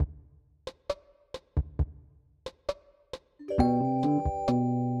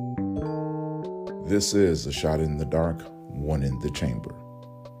This is a shot in the dark, one in the chamber.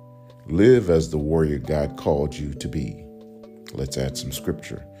 Live as the warrior God called you to be. Let's add some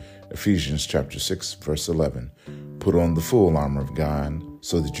scripture. Ephesians chapter 6, verse 11. Put on the full armor of God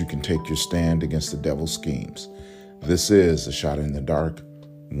so that you can take your stand against the devil's schemes. This is a shot in the dark,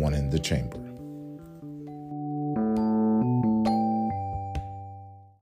 one in the chamber.